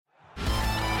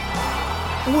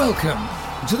Welcome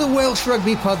to the Welsh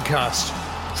Rugby Podcast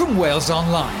from Wales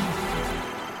Online.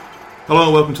 Hello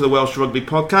and welcome to the Welsh Rugby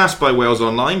Podcast by Wales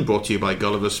Online, brought to you by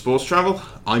Gulliver's Sports Travel.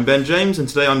 I'm Ben James, and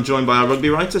today I'm joined by our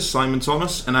rugby writers Simon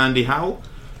Thomas and Andy Howell.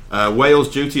 Wales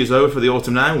duty is over for the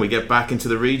autumn now, and we get back into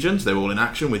the regions. They're all in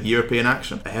action with European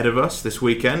action ahead of us this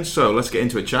weekend, so let's get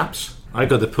into it, chaps. I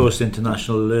got the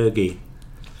post-international lurgy,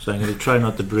 so I'm going to try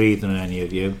not to breathe on any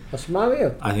of you. What's the matter with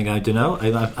you? I don't know.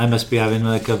 I must be having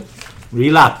like a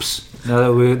relapse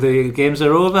now that the games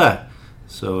are over.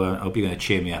 So I hope you're going to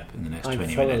cheer me up in the next 20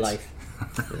 minutes. I'm full of life.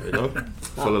 There we go.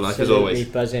 Full of life as always.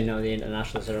 Absolutely buzzing now the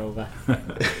internationals are over.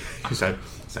 You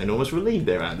sound almost relieved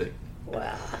there, Andy.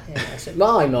 Well,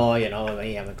 I'm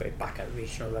a great back at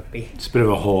regional rugby. It's a bit of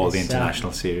a haul, the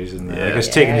international series, isn't it? Yeah. I guess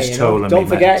taking its toll on don't me,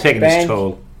 forget, taking Ben, its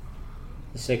toll.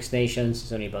 The Six Nations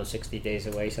is only about 60 days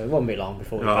away, so it won't be long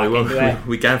before we're Oh, back into it.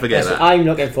 we can't forget that. I'm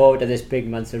looking forward to this big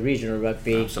month of regional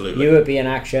rugby. Absolutely. European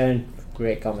action,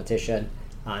 great competition,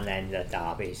 and then the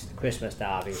derbies, the Christmas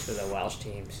derbies for the Welsh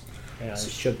teams. It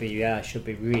should be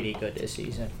really good this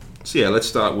season. So yeah, let's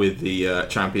start with the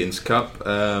Champions Cup.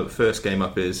 First game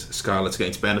up is Scarlets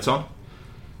against Benetton.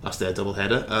 That's their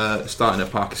double-header. Starting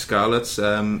at Parc Scarlets.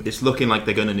 It's looking like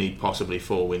they're going to need possibly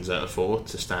 4 wins out of 4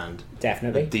 to stand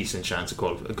Definitely a decent chance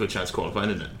of a good chance of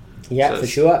qualifying, isn't it? Yeah, so for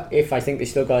sure. I think they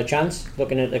still got a chance.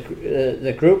 Looking at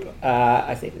the group,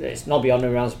 I think it's not beyond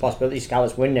the realms of possibility.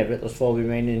 Scarlets win those 4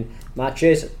 remaining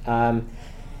matches.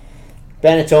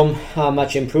 Benetton are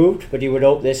much improved, but you would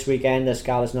hope this weekend the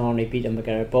Scarlets not only beat them but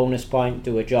get a bonus point,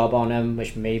 do a job on them,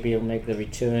 which maybe will make the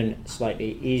return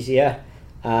slightly easier.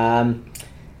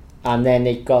 And then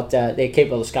the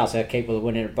Scarlets are capable of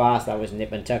winning at Bath. That was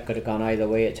nip and tuck, could have gone either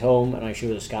way at home, and I'm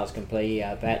sure the Scarlets can play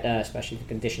better, especially if the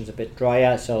conditions are a bit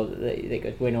drier, so they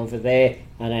could win over there,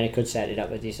 and then it could set it up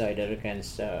a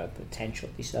potential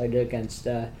decider against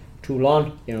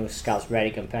Toulon. Scarlets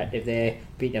very competitive there,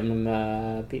 beat them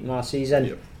last season.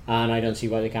 Yep. And I don't see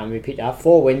why they can't repeat that.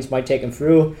 4 wins might take them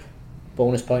through.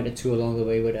 Bonus point or 2 along the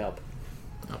way would help.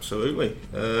 Absolutely.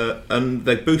 And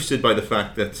they're boosted by the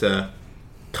fact that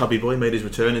Cubby Boy made his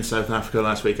return in South Africa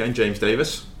last weekend, James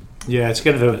Davis. Yeah, it's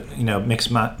kind of a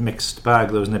mixed bag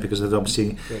though, isn't it? Because they've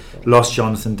obviously lost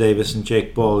Jonathan Davis and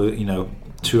Jake Ball,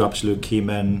 2 absolute key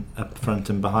men up front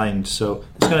and behind. So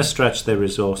it's going to stretch their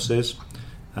resources.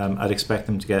 I'd expect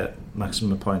them to get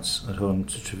maximum points at home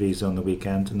to Treviso on the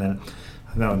weekend, and then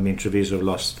Treviso have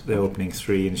lost their opening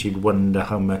 3, and you'd wonder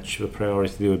how much of a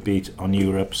priority they would be on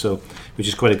Europe. So, which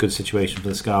is quite a good situation for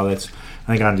the Scarlets.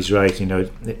 I think Andy's right.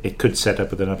 It could set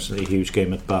up with an absolutely huge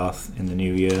game at Bath in the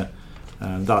new year.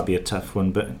 That'll be a tough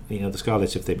one, but the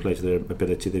Scarlets, if they play to their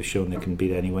ability, they've shown they can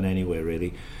beat anyone anywhere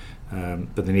really.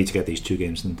 But they need to get these 2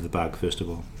 games into the bag first of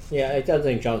all. Yeah, I don't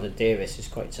think Jonathan Davis is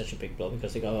quite such a big blow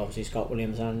because they got obviously Scott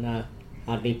Williams and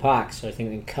Adley Park, so I think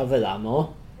they can cover that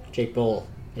more. Jake Ball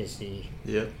is the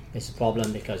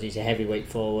problem because he's a heavyweight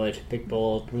forward, big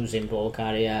ball, bruising ball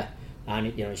carrier,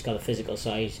 and he's got a physical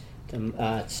size to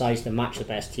match the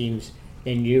best teams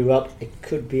in Europe. It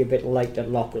could be a bit light at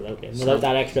lock without him, without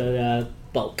that extra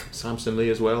bulk. Samson Lee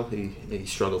as well. He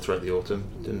struggled throughout the autumn,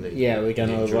 didn't he? Yeah, we don't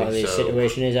know what the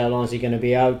situation is. How long is he going to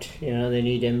be out? They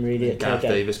need him really. Gareth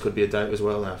Davis could be a doubt as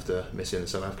well after missing the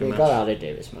South African match. They got Ali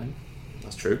Davis, man.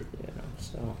 That's true.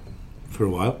 So for a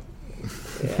while.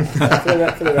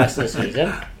 Yeah, for the rest of the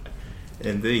season.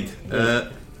 Indeed.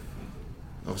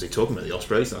 Obviously, talking about the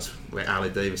Ospreys, that's where Ali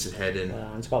Davis is heading.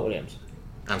 And Scott Williams.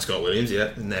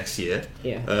 Next year.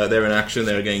 Yeah. They're in action.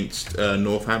 They're against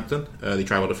Northampton. They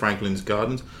travel to Franklin's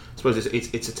Gardens. I suppose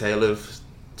it's a tale of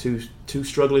two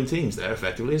struggling teams there,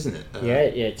 effectively, isn't it?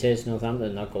 It is.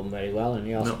 Northampton not going very well, and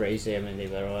the Ospreys.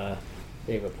 No.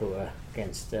 They were poor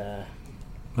against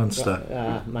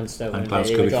Munster. Munster and when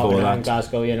Glasgow they were before dropping that. on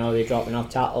Glasgow. They're dropping off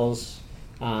tackles,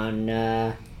 and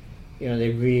they're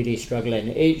really struggling.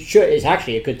 It's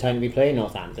actually a good time to be playing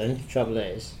Northampton. The trouble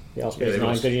is, the Ospreys are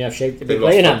not in good enough shape to be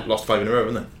playing them. Lost 5 in a row,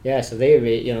 haven't they? Yeah, so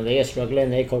they are struggling.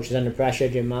 Their coach is under pressure.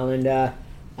 Jim Malander,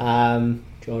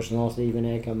 George North leaving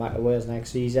here, come back to Wales next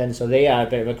season. So they are a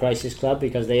bit of a crisis club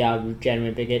because they are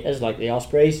genuine big hitters like the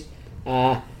Ospreys.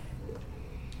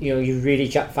 You really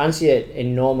fancy it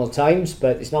in normal times,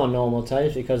 but it's not normal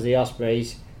times because the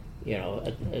Ospreys,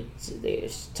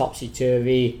 it's topsy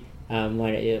turvy. When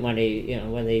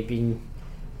they've been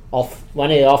off, when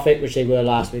they're off it, which they were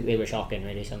last week, they were shocking.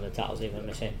 Really, some of the tackles they were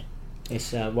missing.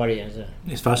 It's worrying, isn't it?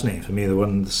 It's fascinating for me. The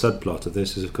subplot of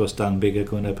this is, of course, Dan Biggar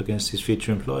going up against his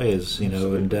future employers.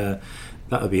 And that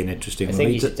would be an interesting. I think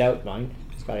he's a doubt, man.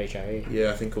 It's got HIA.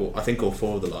 Yeah, I think all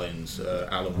four of the Lions,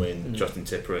 Alan Wynne, Justin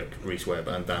Tipuric, Rhys Webb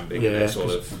and Dan Biggar, Yeah,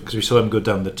 because we saw him go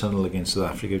down the tunnel against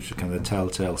South Africa, which was kind of a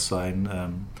telltale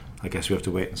sign. I guess we have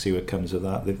to wait and see what comes of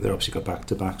that. They've obviously got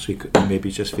back-to-back, so he could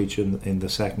maybe just feature in the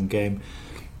second game.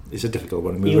 It's a difficult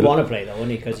one. You want to play though,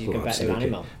 wouldn't you? Because you can bet an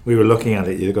animal. We were looking at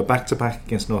it. You've got back-to-back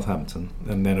against Northampton,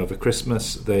 and then over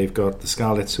Christmas they've got the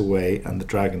Scarlets away and the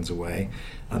Dragons away,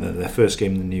 and then their first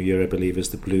game in the new year, I believe, is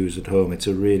the Blues at home. It's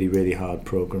a really, really hard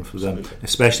programme for them,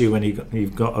 especially when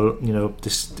you've got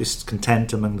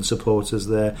discontent among the supporters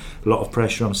there. A lot of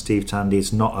pressure on Steve Tandy.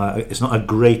 It's not a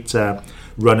great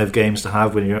run of games to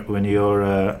have when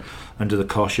you're under the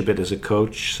cosh a bit as a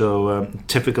coach. So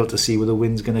difficult to see where the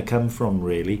win's going to come from.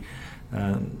 Really,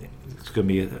 it's going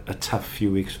to be a tough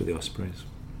few weeks for the Ospreys.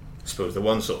 I suppose the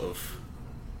one sort of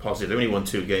positive, they only won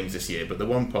 2 games this year, but the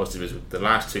one positive is the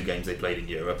last 2 games they played in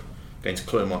Europe against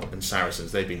Clermont and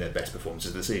Saracens, they've been their best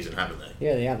performances of the season, haven't they?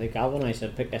 Yeah, they have. They galvanised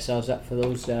and picked themselves up for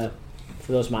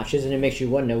those matches, and it makes you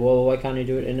wonder, well, why can't they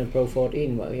do it in a Pro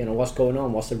 14? Well, what's going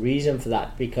on? What's the reason for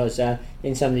that? Because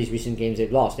in some of these recent games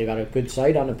they've lost, they've had a good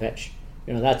side on the pitch.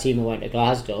 That team who went to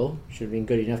Glasgow should have been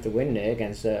good enough to win there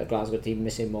against a Glasgow team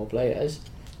missing more players,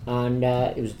 and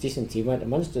it was a decent team. Went to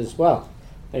Munster as well.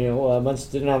 And,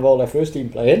 Munster didn't have all their first team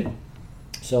playing,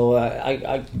 so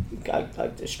I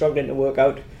struggling to work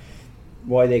out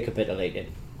why they capitulated.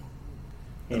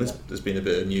 And there's been a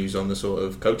bit of news on the sort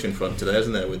of coaching front today,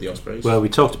 hasn't there, with the Ospreys? Well, we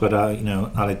talked about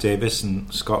Alec Davis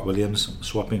and Scott Williams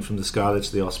swapping from the Scarlets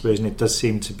to the Ospreys, and it does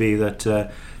seem to be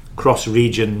that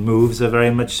cross-region moves are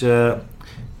very much in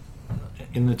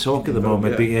the talk at the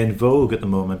moment, in vogue at the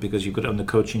moment, because you've got it on the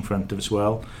coaching front as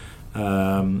well.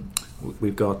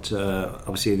 We've got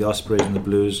obviously the Ospreys and the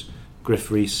Blues, Griff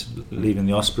Rhys leaving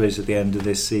the Ospreys at the end of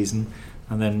this season,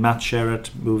 and then Matt Sherratt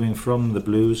moving from the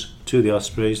Blues to the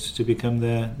Ospreys to become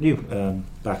their new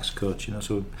backs coach.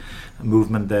 So a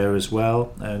movement there as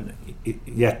well, and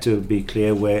yet to be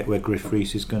clear where Griff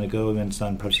Rhys is going to go. I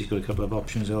understand perhaps he's got a couple of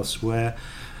options elsewhere.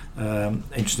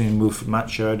 Interesting move for Matt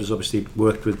Sherratt. Has obviously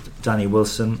worked with Danny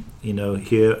Wilson,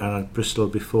 here and at Bristol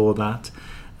before that.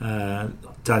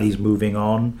 Danny's moving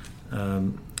on.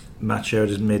 Matt Sherratt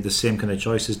has made the same kind of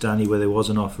choice as Danny, where there was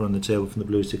an offer on the table from the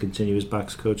Blues to continue as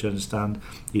backs coach. I understand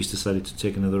he's decided to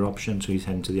take another option, so he's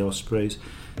heading to the Ospreys.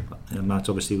 Matt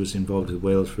obviously was involved with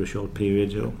Wales for a short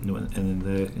period in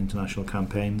the international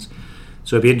campaigns,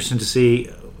 so it'll be interesting to see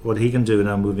what he can do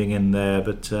now moving in there.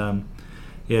 But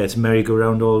it's a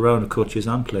merry-go-round all round of coaches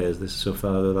and players this so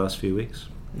far the last few weeks.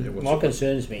 What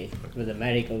concerns me with the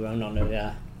merry-go-round on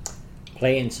the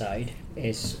playing side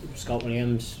is Scott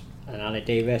Williams and Alec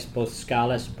Davis, both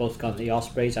Scarlets, both gone to the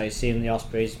Ospreys. I assume the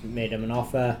Ospreys made him an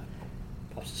offer.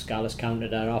 Perhaps the Scarlets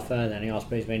countered that offer, then the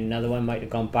Ospreys made another one, might have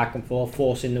gone back and forth,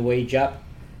 forcing the wage up.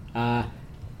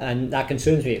 And that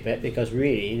concerns me a bit, because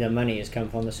really the money has come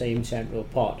from the same central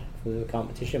pot for the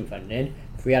competition funding.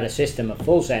 If we had a system of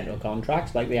full central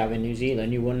contracts like they have in New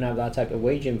Zealand, you wouldn't have that type of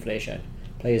wage inflation.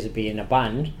 Players would be in a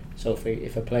band, so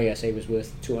if a player, say, was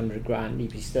worth 200 grand,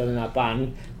 he'd be still in that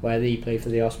band, whether he played for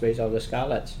the Ospreys or the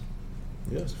Scarlets.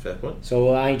 Yeah, that's a fair point.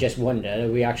 So I just wonder,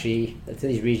 are we actually, do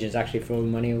these regions actually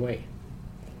throwing money away?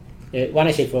 When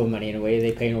I say throwing money away, are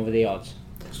they paying over the odds?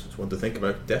 That's one to think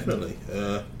about, definitely.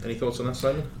 Any thoughts on that,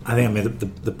 Simon? I think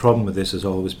the problem with this has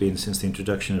always been, since the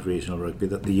introduction of regional rugby,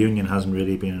 that the union hasn't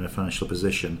really been in a financial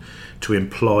position to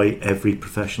employ every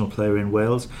professional player in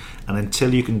Wales, and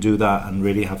until you can do that and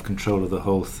really have control of the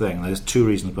whole thing, there's 2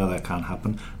 reasons why that can't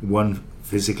happen. One,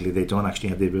 physically they don't actually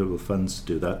have the available funds to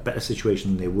do that. Better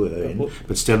situation than they were in,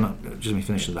 but still not. Just let me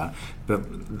finish with that.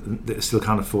 But they still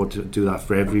can't afford to do that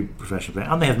for every professional player,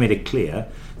 and they have made it clear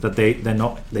that they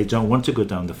don't want to go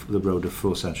down the road of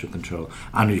full central control.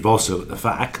 And we've also the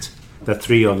fact that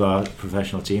 3 of our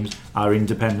professional teams are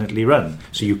independently run,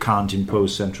 so you can't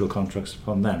impose central contracts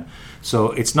upon them.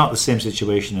 So it's not the same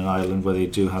situation in Ireland, where they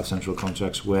do have central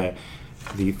contracts where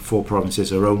the 4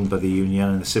 provinces are owned by the union,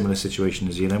 and a similar situation in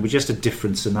New Zealand. We're just a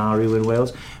different scenario in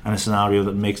Wales, and a scenario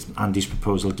that makes Andy's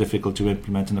proposal difficult to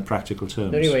implement in the practical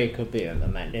terms. The only way it could be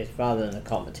implemented, rather than the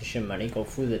competition money go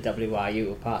through the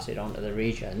WRU or pass it on to the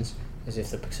regions, is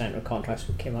if the central contracts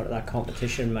came out of that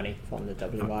competition money from the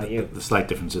WRU. The slight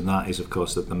difference in that is, of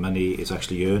course, that the money is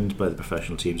actually earned by the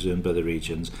professional teams, earned by the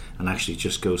regions, and actually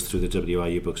just goes through the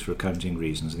WRU books for accounting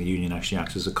reasons, and the union actually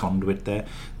acts as a conduit there.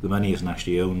 The money isn't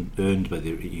actually earned by the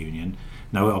union.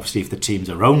 Now, obviously, if the teams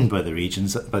are owned by the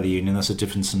regions, by the union, that's a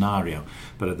different scenario,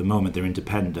 but at the moment they're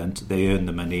independent, they earn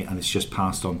the money, and it's just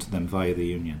passed on to them via the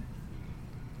union.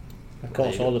 Of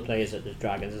course, all the players at the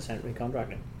Dragons are centrally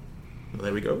contracted. Well,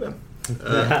 there we go then.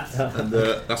 And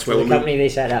that's where the company they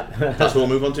set up. That's what we'll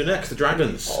move on to next. The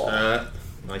Dragons.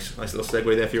 Nice little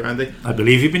segue there for you, Andy. I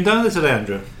believe you've been down there today,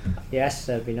 Andrew. Yes,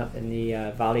 I've been up in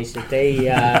the valleys today.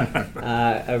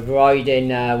 Riding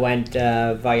went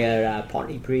via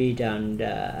Pontypridd and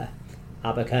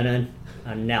Abercynon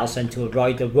and Nelson to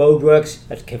ride the roadworks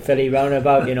at Caerphilly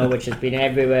roundabout, which has been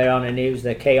everywhere on the news,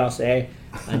 the chaos there.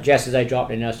 And just as I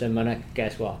dropped in Nelson Munich,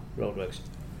 guess what? Roadworks.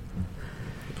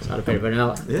 It's not a bit of an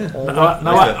hour. Yeah. What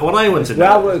I want to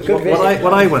know. Well,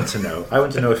 what I want to know. I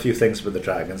want to know a few things about the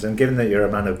Dragons. And given that you're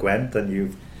a man of Gwent and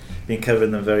you've been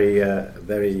covering them very,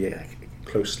 very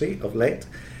closely of late,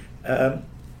 in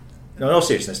all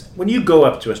seriousness, when you go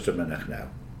up to Ystrad now,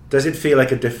 does it feel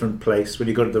like a different place? When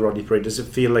you go to the Rodney Parade, does it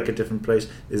feel like a different place?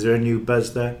 Is there a new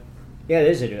buzz there? Yeah, it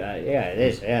is.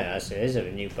 It is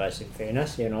a new buzz, in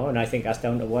fairness, and I think that's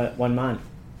down to one man,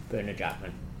 Bernard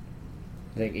Jackman.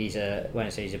 I think he's a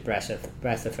breath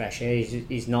of fresh air.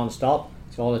 He's non-stop.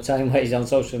 It's all the time where he's on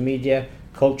social media,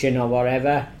 coaching or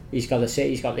whatever. He's got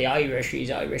the Irish. He's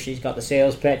Irish. He's got the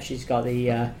sales pitch. He's got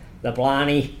the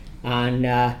Blarney, and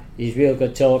he's a real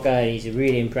good talker. He's a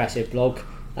really impressive bloke.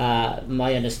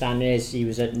 My understanding is he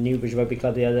was at Newbridge Rugby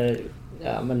Club the other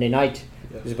Monday night.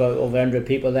 There was about over 100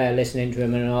 people there listening to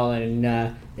him and all, and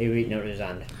they were eating out of his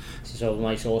hand. So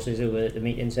my sources who were at the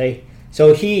meeting say.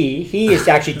 So he is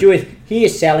actually he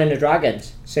is selling the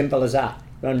Dragons, simple as that,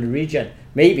 around the region.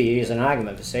 Maybe there's an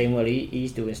argument for saying, well,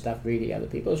 he's doing stuff really other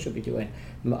people should be doing.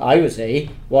 I would say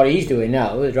what he's doing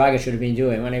now, the Dragons should have been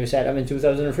doing when they were set up in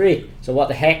 2003. So what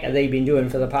the heck have they been doing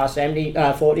for the past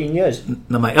 14 years?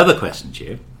 Now my other question to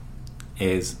you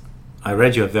is, I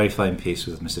read you a very fine piece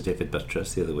with Mr. David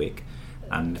Buttress the other week.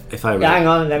 And if I hang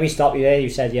on, let me stop you there. You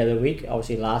said the other week,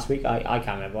 obviously last week. I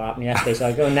can't remember what happened yesterday, so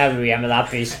I don't never remember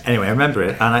that piece. Anyway, I remember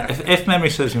it, and if memory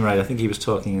serves me right, I think he was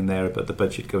talking in there about the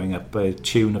budget going up by a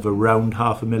tune of around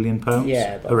 £500,000.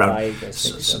 Yeah, around.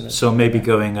 So maybe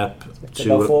going up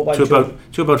to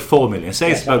about 4 million.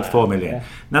 Say it's about 4 million. Yeah.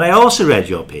 Now I also read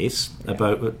your piece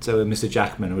about Mr.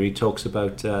 Jackman, where he talks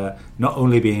about not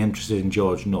only being interested in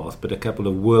George North, but a couple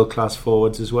of world-class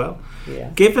forwards as well. Yeah.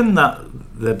 Given that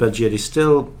the budget is still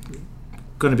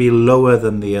going to be lower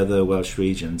than the other Welsh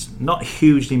regions, not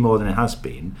hugely more than it has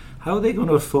been, how are they going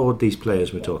to afford these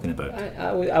players we're talking about?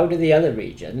 How do the other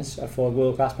regions afford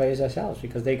world-class players themselves?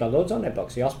 Because they got loads on their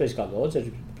books. The Ospreys got loads,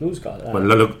 the Blues got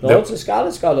loads, the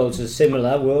Scarlets got loads of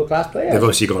similar world-class players. They've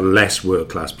obviously got less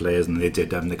world-class players than they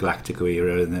did in the Galactico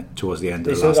era towards the end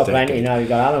of the last decade. They've still got plenty now. You've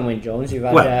got Alan Wynne-Jones, you've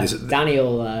had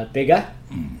Daniel Bigger.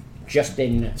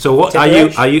 Justin. So what are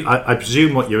you? I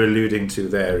presume what you're alluding to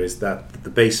there is that the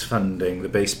base funding, the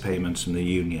base payments from the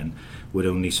union, would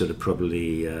only sort of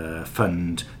probably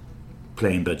fund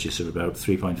playing budgets of about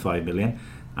 3.5 million,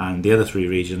 and the other three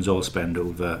regions all spend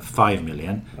over 5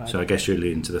 million. Right. So I guess you're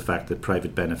alluding to the fact that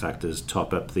private benefactors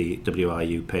top up the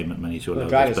WRU payment money to allow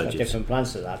those budgets. Got different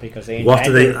plans to that because they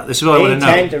This is what I want to know.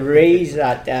 They intend to raise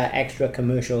that extra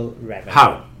commercial revenue.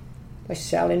 How? By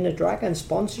selling the Dragon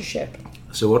sponsorship.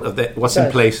 So what's in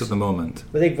place at the moment?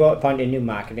 Well, they've appointed new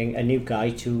marketing, a new guy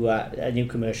to a new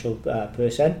commercial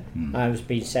person. Has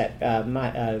been set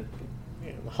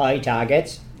high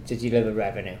targets to deliver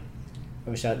revenue.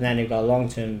 So then they've got a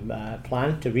long-term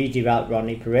plan to redevelop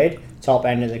Rodney Parade, top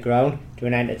end of the ground, to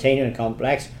an entertainment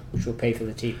complex, which will pay for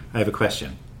the team. I have a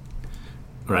question.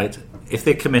 Right, if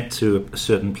they commit to a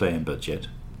certain playing budget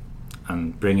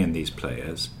and bring in these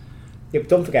players. Yeah, but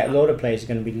don't forget, a lot of players are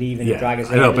going to be leaving the Dragons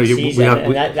at the end of the season,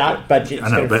 and that budget is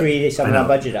going to free some of that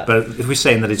budget up. But if we're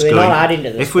saying that it's going, not adding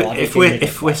to the squad,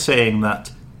 if we're saying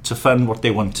that to fund what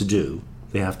they want to do,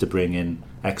 they have to bring in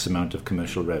X amount of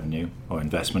commercial revenue or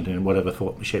investment in whatever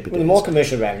shape it is. The more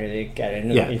commercial revenue they get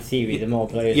in theory, the more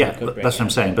players they could bring. That's what I'm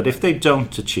saying. But if they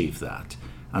don't achieve that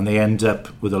and they end up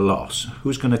with a loss,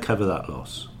 who's going to cover that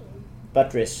loss?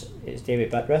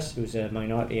 David Buttress, who's a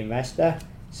minority investor,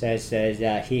 says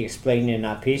he explained in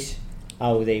that piece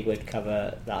how they would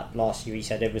cover that loss. He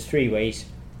said there was 3 ways.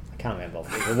 I can't remember.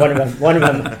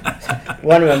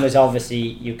 One of them was obviously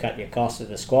you cut your costs of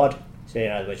the squad. So in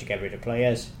other words, you get rid of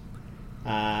players.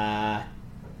 And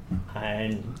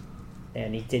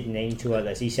he did name 2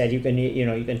 others. He said you can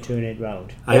turn it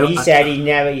round. He said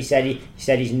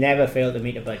he's never failed to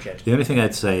meet a budget. The only thing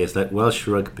I'd say is that Welsh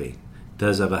rugby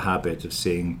does have a habit of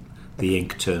seeing the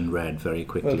ink turn red very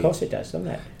quickly. Well, of course it does, doesn't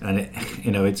it? And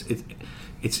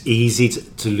it's easy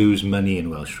to lose money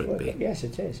in Welsh rugby. Well, yes,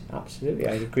 it is. Absolutely.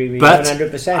 I agree with you But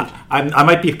 100%. I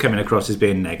might be coming across as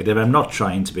being negative. I'm not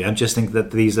trying to be. I just think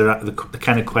that these are the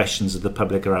kind of questions that the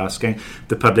public are asking.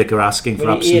 The public are asking for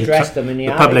absolute... He addressed them in the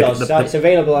article. It's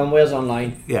available on Wales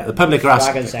Online. Yeah, the public are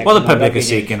asking... Well, the public are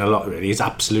seeking a lot, really. It's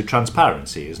absolute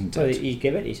transparency, isn't it? Well, he'd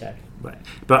give it, he said. Right.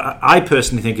 But I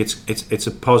personally think it's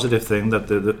a positive thing that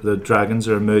the Dragons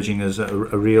are emerging as a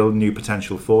real new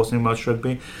potential force in Welsh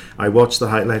rugby. I watched the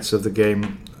highlights of the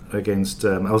game against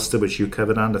Ulster, which you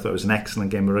covered, and I thought it was an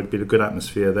excellent game of rugby, a good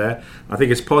atmosphere there. I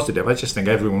think it's positive. I just think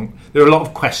there are a lot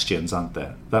of questions, aren't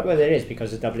there? Well, there is,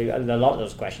 because a lot of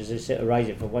those questions are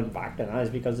arising from one fact, and that is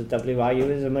because the WRU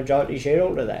is a majority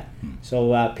shareholder there.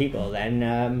 So people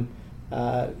then,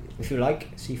 if you like,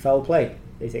 see foul play.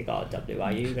 They think,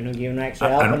 WRU going to give them extra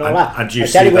help and all that. I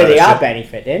tell you where they are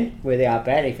benefiting. Where they are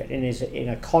benefiting is in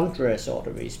a contra sort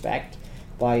of respect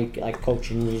by like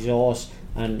coaching resource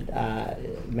and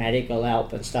medical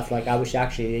help and stuff like that, which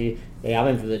actually they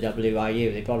haven't for the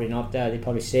WRU. They're probably not there. They're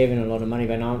probably saving a lot of money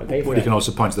by now to pay for it. You can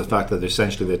also point to the fact that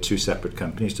essentially they're two separate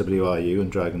companies, WRU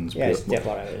and Dragons. Yes,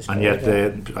 and yet,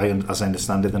 as I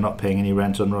understand it, they're not paying any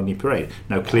rent on Rodney Parade.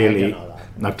 Now, clearly,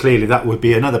 that would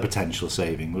be another potential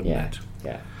saving, wouldn't it?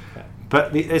 Yeah.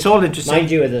 But it's all interesting.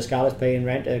 Mind you, are the Scarlets paying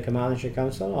rent to Carmarthenshire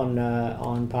Council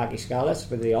on Parky Scarlets?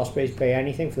 Will the Ospreys pay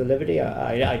anything for the Liberty?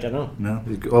 I don't know. No,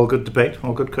 all good debate,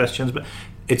 all good questions. But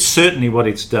it's certainly what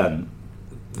it's done.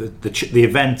 The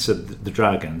events of the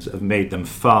Dragons have made them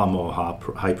far more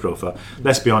high profile.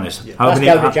 Let's be honest. Yeah.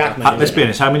 Let's be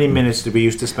honest. How many minutes did we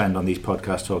used to spend on these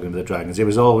podcasts talking about the Dragons? It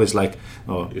was always like,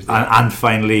 and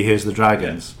finally, here's the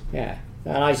Dragons. Yeah.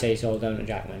 And I say it's all down to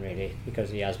Jackman, really, because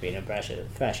he has been a pressure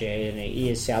and he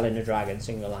is selling the Dragons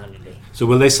single-handedly. So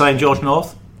will they sign George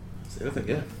North? I think,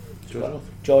 yeah.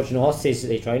 George North is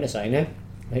they're trying to sign him.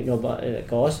 Like nobody, of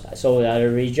course. So the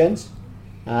other regions,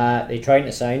 they're trying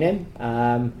to sign him.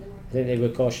 I think they were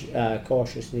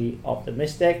cautiously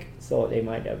optimistic. Thought they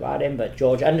might have had him, but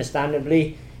George,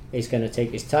 understandably, is going to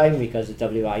take his time because the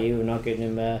WRU are not giving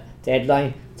him a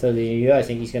deadline till the new year. I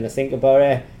think he's going to think about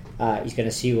it. He's going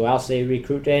to see who else they're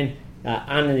recruiting,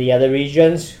 and in the other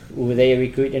regions, who they're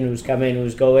recruiting, who's coming,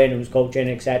 who's going, who's coaching,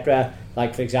 etc.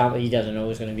 Like, for example, he doesn't know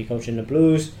who's going to be coaching the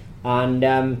Blues, and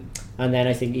then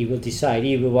I think he will decide.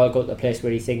 He will go to the place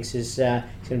where he thinks is going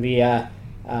to be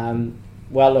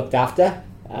well looked after,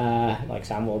 like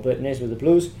Sam Warburton is with the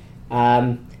Blues.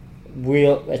 A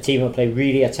team will play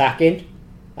really attacking,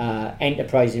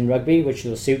 enterprising rugby, which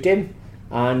will suit him,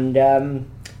 and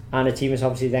a team is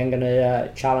obviously then going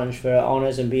to challenge for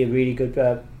honours and be a really good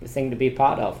thing to be a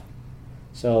part of.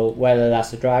 So whether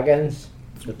that's the Dragons,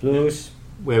 the Blues...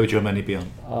 Where would your money be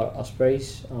on? Or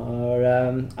Ospreys. Or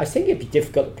I think it'd be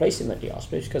difficult to place them at the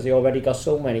Ospreys because they already got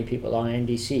so many people on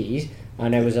NDCs,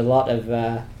 and there was a lot of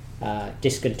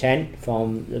discontent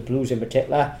from the Blues in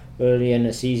particular early in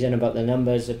the season about the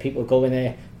numbers of people going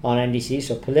there on NDCs.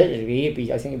 So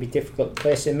politically, I think it'd be difficult to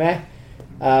place him there.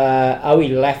 How he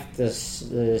left the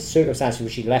circumstances in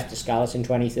which he left the Scarlets in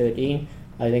 2013,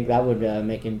 I think that would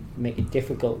make it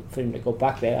difficult for him to go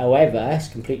back there. However, it's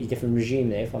a completely different regime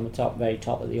there, from the very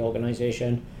top of the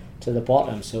organisation to the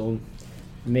bottom. So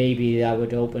maybe that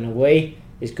would open a way.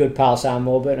 His good pal Sam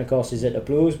Warburton, of course, is at the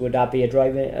Blues. Would that be a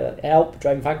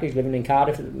driving factor? He's living in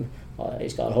Cardiff.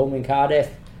 He's got a home in Cardiff.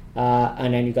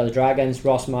 And then you've got the Dragons,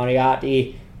 Ross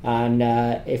Moriarty, and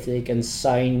if they can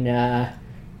sign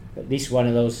at least one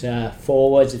of those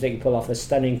forwards, if they can pull off a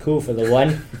stunning coup for the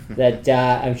one, that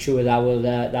I'm sure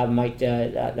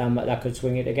that could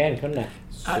swing it again, couldn't it?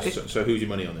 So who's your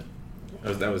money on it?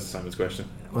 That was Simon's question.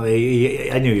 Well,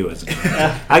 I knew you wasn't.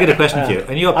 I got a question for you.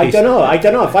 In your piece, I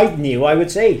don't know. If I knew, I would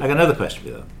say. I got another question for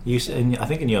you, though. I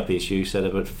think in your piece you said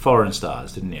about foreign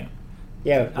stars, didn't you?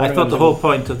 Yeah. I thought the whole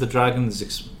point of the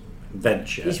Dragons'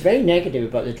 venture... He's very negative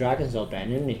about the Dragons, though,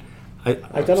 Ben, isn't he? I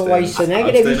don't know why he's so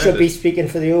negative. He should be speaking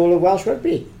for the whole of Welsh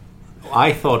rugby.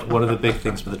 I thought one of the big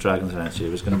things for the Dragons venture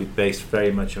was going to be based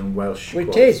very much on Welsh.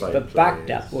 It is, but backed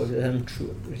up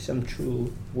with some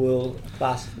true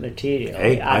world-class material.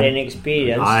 Adding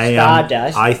experience,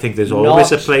 stardust. I think there's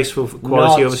always a place for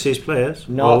quality overseas players.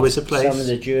 Always a place. Some of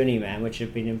the journeymen which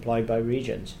have been employed by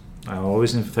regions. I'm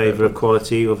always in favour of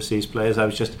quality overseas players. I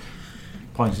was just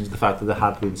pointing to the fact that there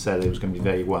had been said it was going to be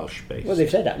very Welsh based. Well, they've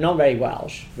said that. Not very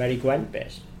Welsh, very Gwent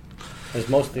based. Because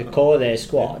most of the core of their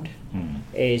squad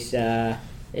is Gwent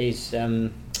based,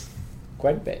 isn't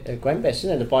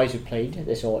it? The boys who played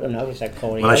this autumn now, it's like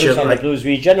Corey from the Blues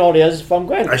region, all the others from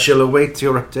Gwent. I shall await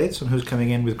your updates on who's coming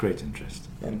in with great interest.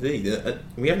 Indeed.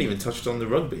 We haven't even touched on the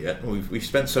rugby yet. We've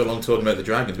spent so long talking about the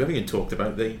Dragons, we haven't even talked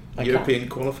about the European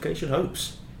qualification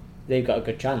hopes. they've got a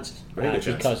good chance Good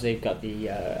because they've got the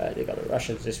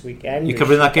Russians this weekend. You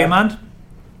covering that game, and?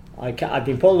 I've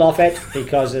been pulled off it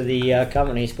because of the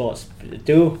company sports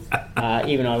do.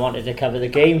 Even though I wanted to cover the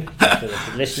game for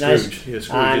the listeners,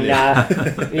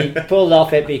 and we pulled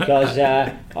off it because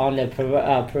on the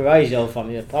proviso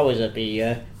from the powers that be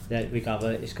that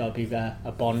it's got to be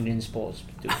a bonding sports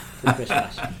for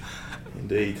Christmas.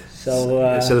 Indeed.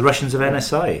 So the Russians of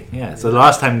NSI, yeah. So the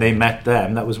last time they met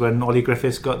them, that was when Ollie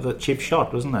Griffiths got the cheap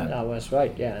shot, wasn't it? That was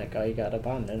right. Yeah, that guy got a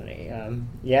ban, didn't he?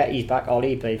 Yeah, he's back.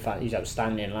 Ollie played. He's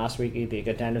outstanding last week. He'd be a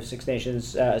contender of Six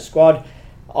Nations squad.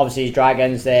 Obviously, his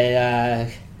Dragons. Their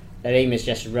aim is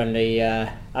just to run the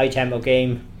high tempo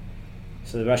game,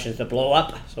 so the Russians to blow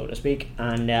up, so to speak,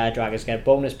 and Dragons get a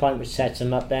bonus point, which sets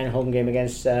them up then home game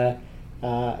against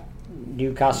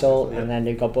Newcastle, and then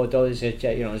they've got both those.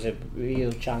 There's a real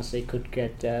chance they could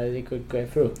get through.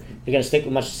 They're going to stick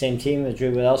with much the same team they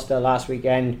drew with Ulster last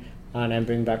weekend, and then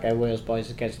bring back our Wales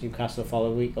boys against Newcastle the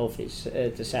following week, hopefully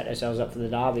to set ourselves up for the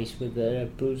derbies with the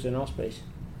Blues and Ospreys.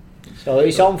 So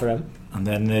it's on for them. And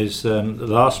then there's the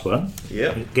last one.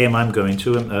 Yeah. Game I'm going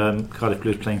to. Cardiff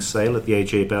Blues playing Sale at the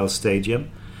AJ Bell Stadium.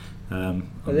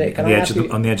 On the edge of the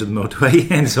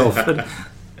motorway in Salford.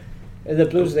 Are the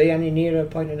Blues, are they any nearer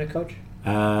appointing a coach?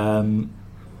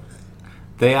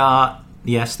 They are.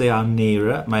 Yes, they are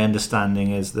nearer. My understanding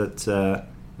is that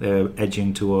they're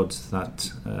edging towards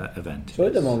that event. So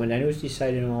at the moment, then, who's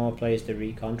deciding on all players to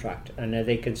recontract? And are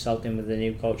they consulting with the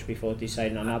new coach before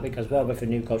deciding on that? Because what if a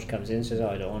new coach comes in and says, "Oh,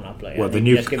 I don't want that player"? Well,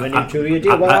 just give a new 2-year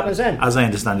deal. What happens then? As I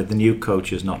understand it, the new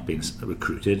coach has not been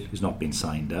recruited. Has not been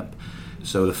signed up.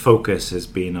 So the focus has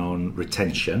been on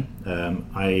retention.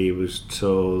 I was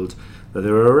told that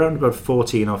there are around about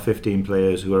 14 or 15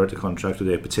 players who are out of contract who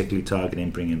they're particularly targeting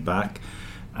bringing back,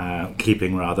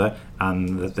 keeping rather,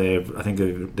 and that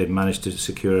they've managed to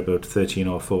secure about 13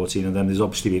 or 14 of them. There's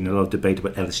obviously been a lot of debate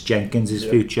about Ellis Jenkins'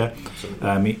 future.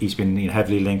 He's been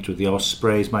heavily linked with the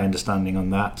Ospreys. My understanding on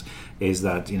that is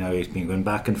that he's been going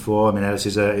back and forth. I mean, Ellis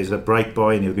is a bright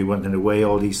boy and he'll be wanting to weigh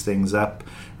all these things up.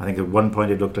 I think at one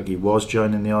point it looked like he was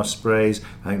joining the Ospreys.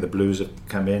 I think the Blues have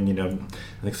come in, I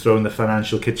think thrown the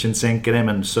financial kitchen sink at him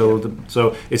and sold them.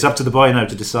 So it's up to the boy now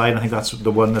to decide. I think that's the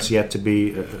one that's yet to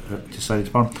be decided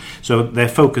upon. So their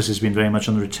focus has been very much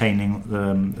on retaining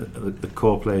the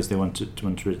core players they want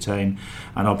to retain,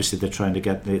 and obviously they're trying to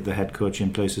get the head coach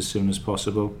in place as soon as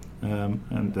possible,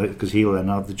 and because he'll then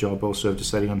have the job also of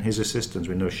deciding on his assistants.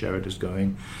 We know Sherrod is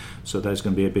going, so there's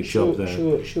going to be a big job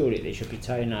there. Surely they should be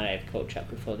tying that head coach up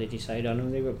before they decide on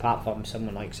him. They were apart from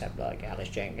someone like Ellis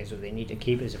Jenkins, who they need to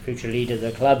keep as a future leader of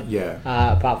the club. Yeah.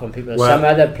 Apart from some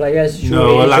other players, it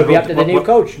should be up to the new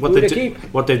coach.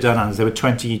 What they've done is there were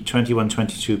 21,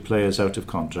 22 players out of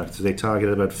contract. So they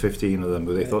targeted about 15 of them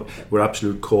who they thought were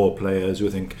absolute core players who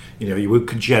think,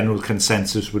 general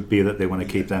consensus would be that they want to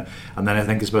keep them. And then I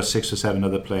think it's about 6 or 7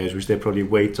 other players which they probably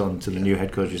wait on till the new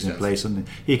head coach is in place, and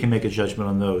he can make a judgment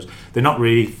on those. They're not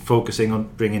really focusing on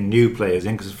bringing new players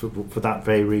in because for that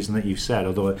very reason that you've said,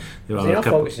 although they're not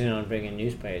focusing on bringing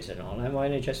new players in all. Why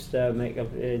don't they just make an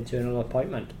internal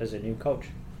appointment as a new coach?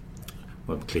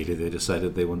 Well, clearly they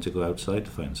decided they want to go outside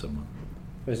to find someone.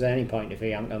 Was there any point if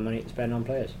they haven't got money to spend on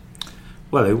players?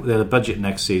 Well, the budget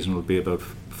next season will be about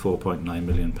 £4.9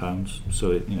 million,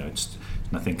 so it's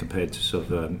nothing compared to sort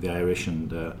of the Irish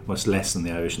and it's less than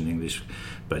the Irish and English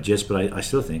budgets, but I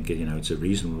still think it's a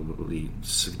reasonably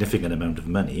significant amount of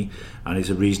money, and it's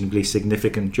a reasonably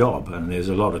significant job, and there's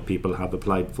a lot of people have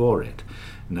applied for it.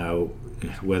 Now,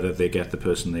 whether they get the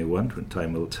person they want,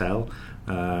 time will tell.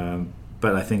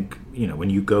 But I think,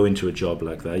 when you go into a job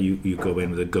like that, you go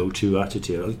in with a go-to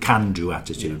attitude, a can-do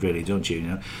attitude, really, don't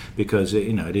you? Because,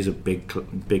 it is a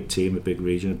big team, a big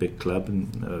region, a big club,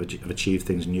 and have achieved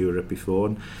things in Europe before.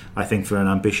 And I think for an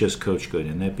ambitious coach going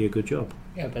in, that'd be a good job.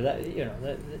 Yeah, but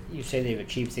you say they've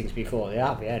achieved things before. They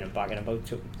have, and back in about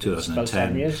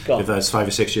 2010 years ago. If that's 5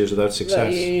 or 6 years without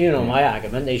success. My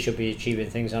argument, they should be achieving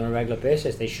things on a regular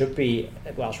basis. They should be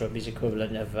Welsh rugby's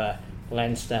equivalent of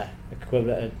Leinster,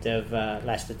 equivalent of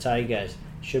Leicester Tigers.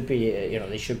 Should be,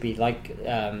 they should be like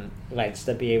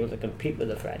Leinster, be able to compete with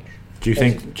the French. Do you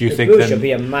think? Blues should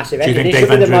be a massive. Do you think they've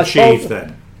underachieved then?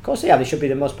 Of course they have. They should be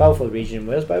the most powerful region in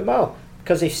Wales by a mile,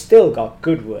 because they've still got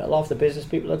goodwill off the business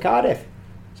people of Cardiff.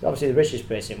 So obviously the richest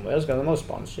place in Wales, got the most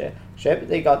sponsorship.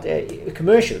 They got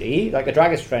commercially, like the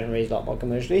Dragons trying to raise a lot more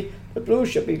commercially. The Blues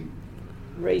should be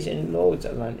raising loads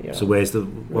of money. So where's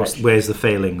the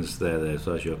failings there as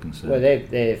far as you're concerned? Well,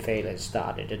 their failings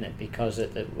started, didn't it? Because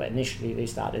initially they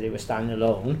were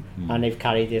standalone, and they've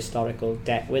carried the historical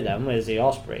debt with them, whereas the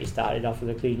Ospreys started off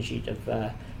with a clean sheet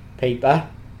of paper,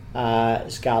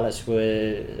 Scarlets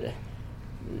were,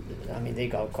 I mean, they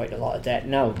got quite a lot of debt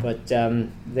now, but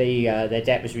their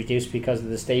debt was reduced because of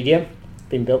the stadium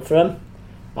being built for them,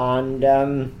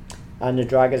 and the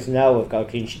Dragons now have got a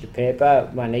clean sheet of paper.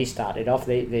 When they started off,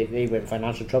 they were in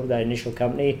financial trouble. Their initial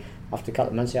company, after a couple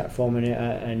of months, they had to form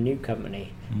a new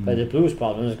company. But the Blues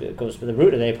problem goes to the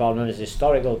root of their problem is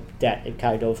historical debt they've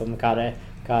carried over from the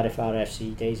Cardiff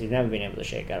RFC days. They've never been able to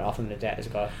shake that off, and the debt has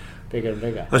got bigger and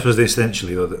bigger. I suppose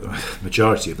essentially, though, the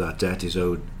majority of that debt is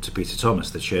owed to Peter Thomas,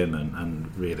 the chairman,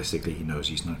 and realistically he knows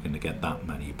he's not going to get that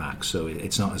money back, so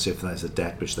it's not as if there's a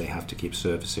debt which they have to keep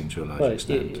servicing to a large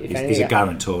extent. He's a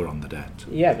guarantor on the debt.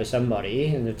 Yeah, but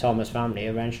somebody in the Thomas family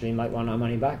eventually might want our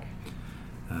money back.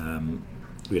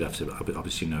 We'd have to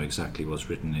obviously know exactly what's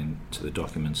written into the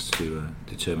documents to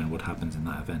determine what happens in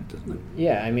that event, doesn't it?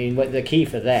 Yeah, I mean, the key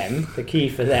for them Did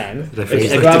I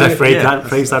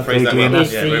phrase that vaguely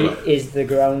enough? Is the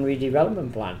ground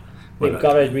redevelopment plan. They've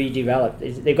got to redevelop.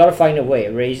 They've got to find a way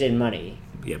of raising money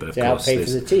to help pay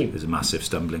for the team. There's a massive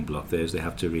stumbling block there. Is they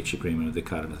have to reach agreement with the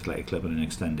Cardiff Athletic Club on an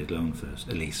extended loan first,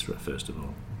 at least first of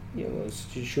all. Yeah, well,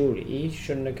 surely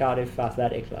shouldn't the Cardiff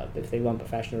Athletic Club, if they want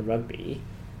professional rugby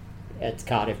at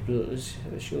Cardiff Blues,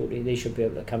 surely they should be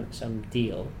able to come to some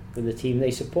deal with the team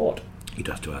they support. You'd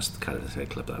have to ask the Cardiff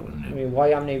Athletic Club that, wouldn't you? I mean, why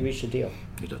haven't they reached a deal?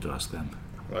 You'd have to ask them.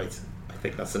 Right. I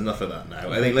think that's enough of that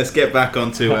now. I think let's get back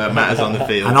onto matters on the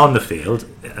field. And on the field,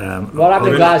 what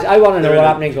happened in Glasgow? I want to know what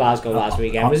happened in Glasgow last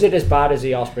weekend. Was it as bad as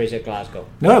the Ospreys at Glasgow?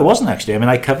 No, it wasn't actually. I mean,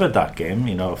 I covered that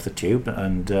game, off the tube,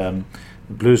 and the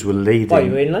Blues were leading. Why,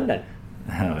 you were in London?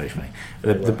 Oh, very funny.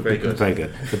 Very good. Very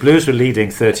good. The Blues were leading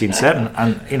 13-7,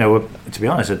 and to be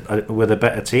honest, were the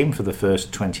better team for the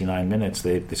first 29 minutes.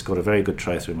 They scored a very good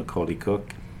try through Macaulay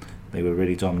Cook. They were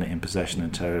really dominant in possession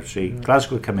and territory.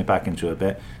 Glasgow were coming back into a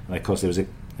bit, and of course there was an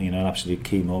absolute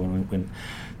key moment when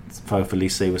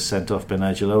Felice was sent off by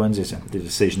Nigel Owens. It's the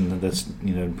decision that's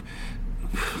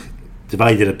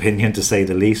divided opinion, to say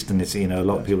the least, and it's a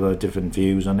lot of people have different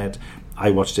views on it.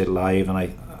 I watched it live,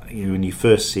 and when you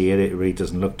first see it, it really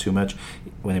doesn't look too much.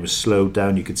 When it was slowed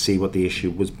down, you could see what the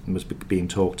issue was being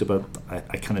talked about.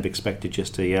 I kind of expected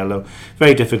just a yellow.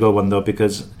 Very difficult one though,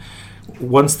 because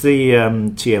once the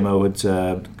TMO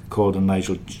had called on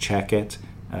Nigel to check it,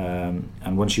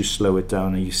 and once you slow it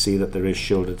down and you see that there is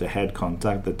shoulder-to-head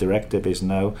contact, the directive is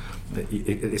now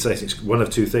it's one of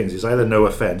two things. It's either no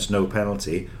offence, no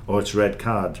penalty, or it's red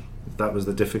card. That was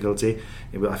the difficulty.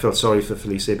 I felt sorry for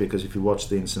Felice, because if you watch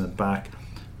the incident back,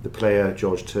 the player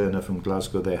George Turner from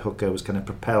Glasgow, their hooker, was kind of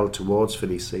propelled towards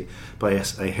Felice by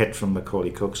a hit from Macaulay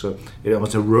Cook, so it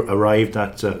almost arrived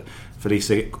at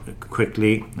Felice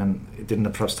quickly, and it didn't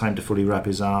have time to fully wrap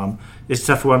his arm. It's a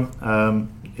tough one,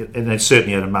 and it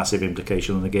certainly had a massive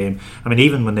implication on the game. I mean,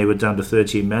 even when they were down to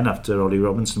 13 men after Ollie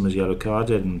Robinson was yellow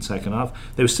carded in the second half,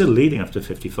 they were still leading after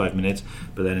 55 minutes,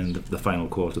 but then in the final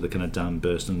quarter the kind of dam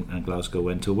burst and Glasgow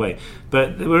went away.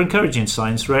 But there were encouraging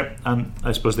signs for it, and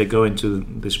I suppose they go into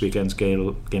this weekend's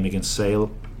game against Sale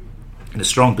in a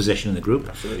strong position in the group.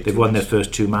 Absolutely. They've won their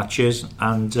first two matches,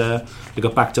 and they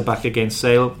got back-to-back against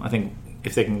Sale. I think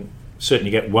if they can certainly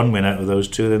get one win out of those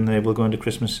two, then they will go into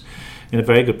Christmas in a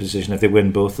very good position. If they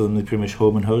win both of them, they're pretty much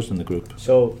home and hosed in the group.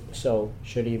 So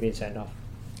should he have been sent off,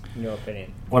 in your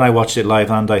opinion? When I watched it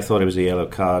live, and I thought it was a yellow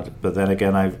card, but then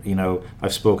again,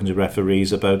 I've spoken to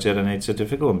referees about it, and it's a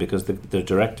difficult one, because the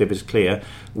directive is clear.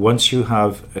 Once you've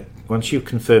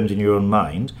confirmed in your own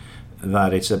mind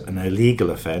that it's an illegal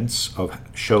offence of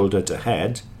shoulder to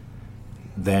head,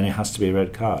 then it has to be a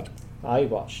red card. I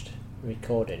watched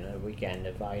recording a weekend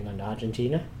of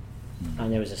Ireland-Argentina,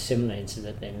 and there was a similar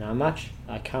incident in our match.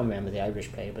 I can't remember the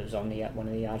Irish player, but it was on one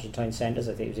of the Argentine centres.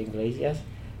 I think it was Iglesias.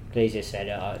 Iglesias said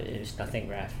it was nothing,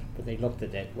 ref, but they looked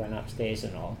at it, went upstairs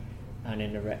and all, and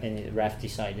the ref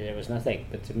decided there was nothing.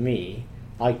 But to me,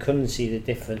 I couldn't see the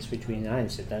difference between that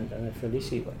incident and the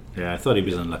Felice one. Yeah, I thought he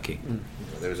was unlucky.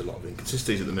 There is a lot of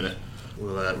inconsistencies at the minute.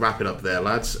 We'll wrap it up there,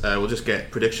 lads. We'll just get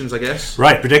predictions, I guess.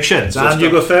 Right, predictions. And you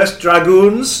go first.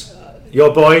 Dragoons,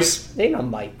 your boys. They're not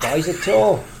my boys at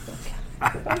all.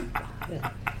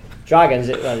 Dragons,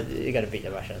 you got to beat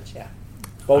the Russians, yeah.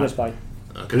 Bonus point.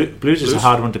 Okay. Blues is a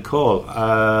hard one to call.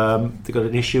 They've got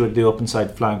an issue at the open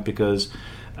side flank, because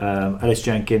Ellis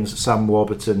Jenkins, Sam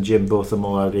Warburton, Jim Botham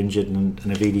are injured, and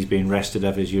Navidi's been rested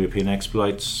after his European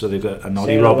exploits. So they've got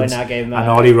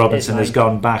Ollie Robinson has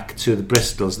gone back to the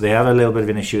Bristols. They have a little bit of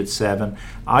an issue at 7.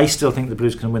 I still think the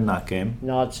Blues can win that game.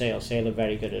 Nod Sale are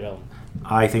very good at home.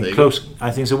 I think close.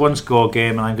 I think it's a one-score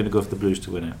game, and I'm going to go for the Blues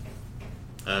to win it.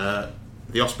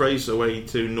 The Ospreys away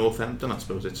to Northampton. I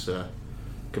suppose it's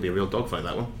could be a real dogfight,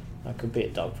 that one. That could be a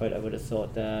dogfight. I would have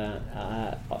thought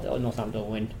Northampton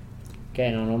will win.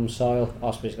 Getting on home soil.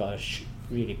 Osprey's got a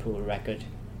really poor record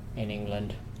in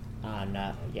England. And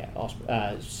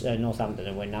Northampton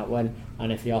will win that one.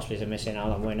 And if the Ospreys are missing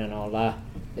out on winning all that,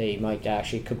 they might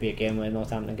actually could be a game where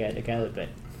Northampton get together a bit.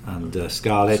 And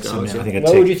Scarlets, I think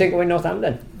what would you think will win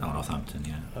Northampton? Oh, Northampton,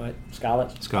 yeah. All right,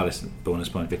 Scarlets. Scarlets bonus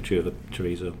point victory over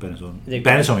Teresa Benetton.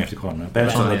 Benetton, you have to call them now.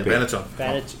 Benetton.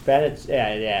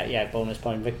 Bonus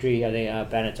point victory. I think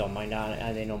Benetton might not.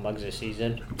 I think no mugs this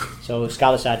season. So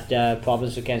Scarlets had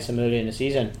problems against them early in the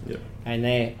season, and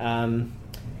they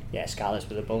Scarlets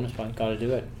with a bonus point. Got to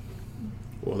do it.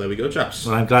 Well, there we go, chaps.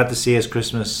 Well, I'm glad to see as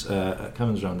Christmas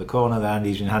comes around the corner that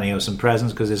Andy's been handing out some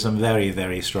presents, because there's some very,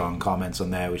 very strong comments on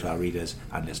there which our readers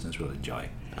and listeners will enjoy.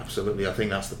 Absolutely. I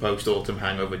think that's the post-autumn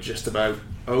hangover just about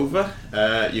over.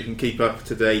 You can keep up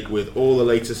to date with all the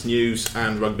latest news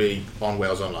and rugby on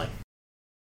Wales Online.